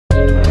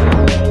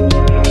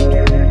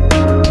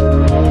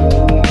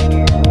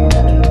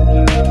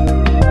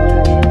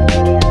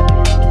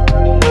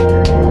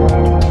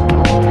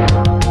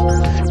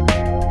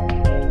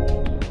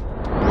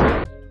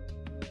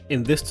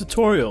In this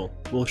tutorial,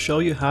 we'll show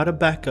you how to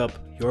back up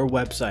your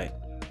website.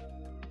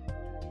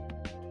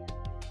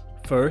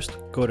 First,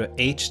 go to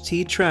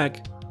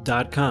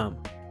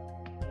HTTrack.com.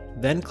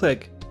 Then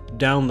click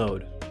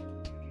Download.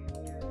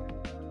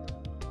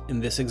 In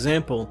this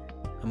example,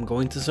 I'm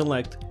going to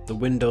select the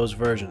Windows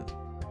version.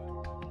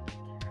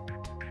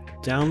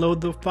 Download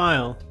the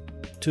file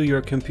to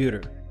your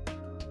computer.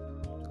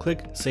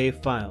 Click Save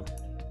File.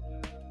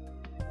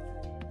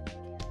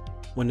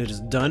 When it is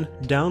done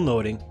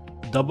downloading,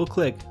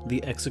 double-click the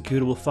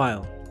executable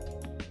file.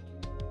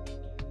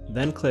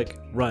 Then click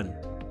Run.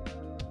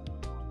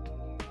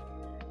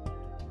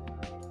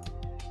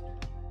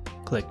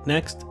 Click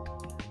Next.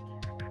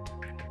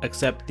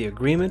 Accept the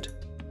agreement,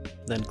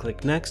 then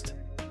click Next.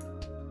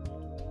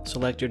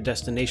 Select your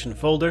destination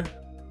folder,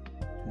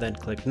 then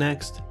click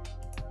Next.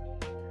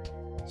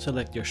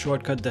 Select your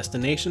shortcut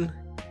destination,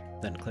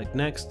 then click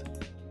Next.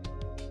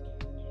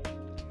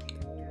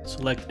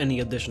 Select any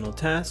additional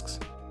tasks,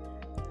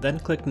 then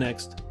click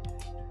Next,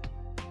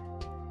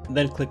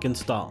 then click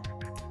Install.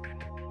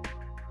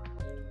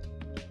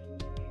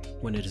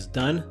 When it is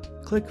done,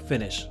 click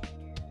Finish.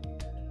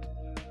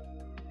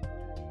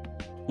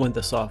 When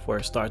the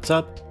software starts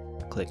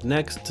up, click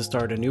Next to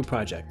start a new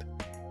project.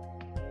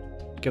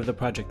 Give the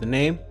project a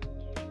name,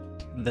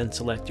 then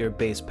select your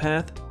base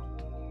path,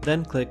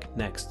 then click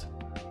Next.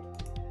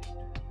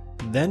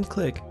 Then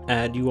click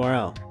Add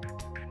URL.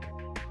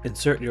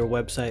 Insert your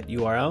website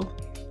URL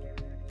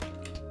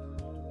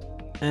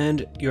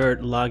and your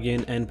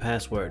login and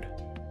password.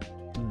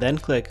 Then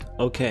click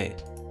OK.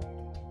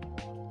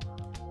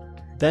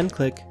 Then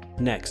click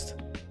Next.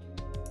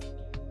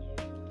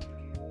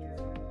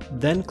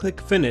 Then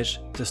click Finish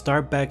to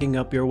start backing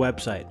up your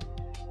website.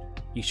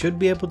 You should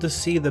be able to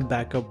see the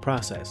backup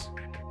process.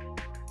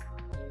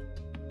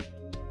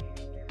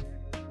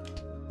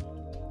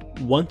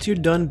 Once you're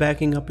done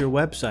backing up your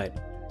website,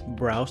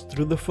 browse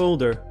through the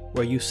folder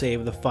where you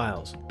save the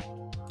files.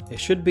 It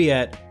should be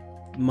at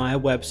My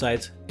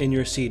Websites in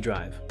your C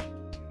drive.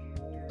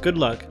 Good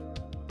luck,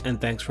 and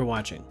thanks for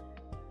watching.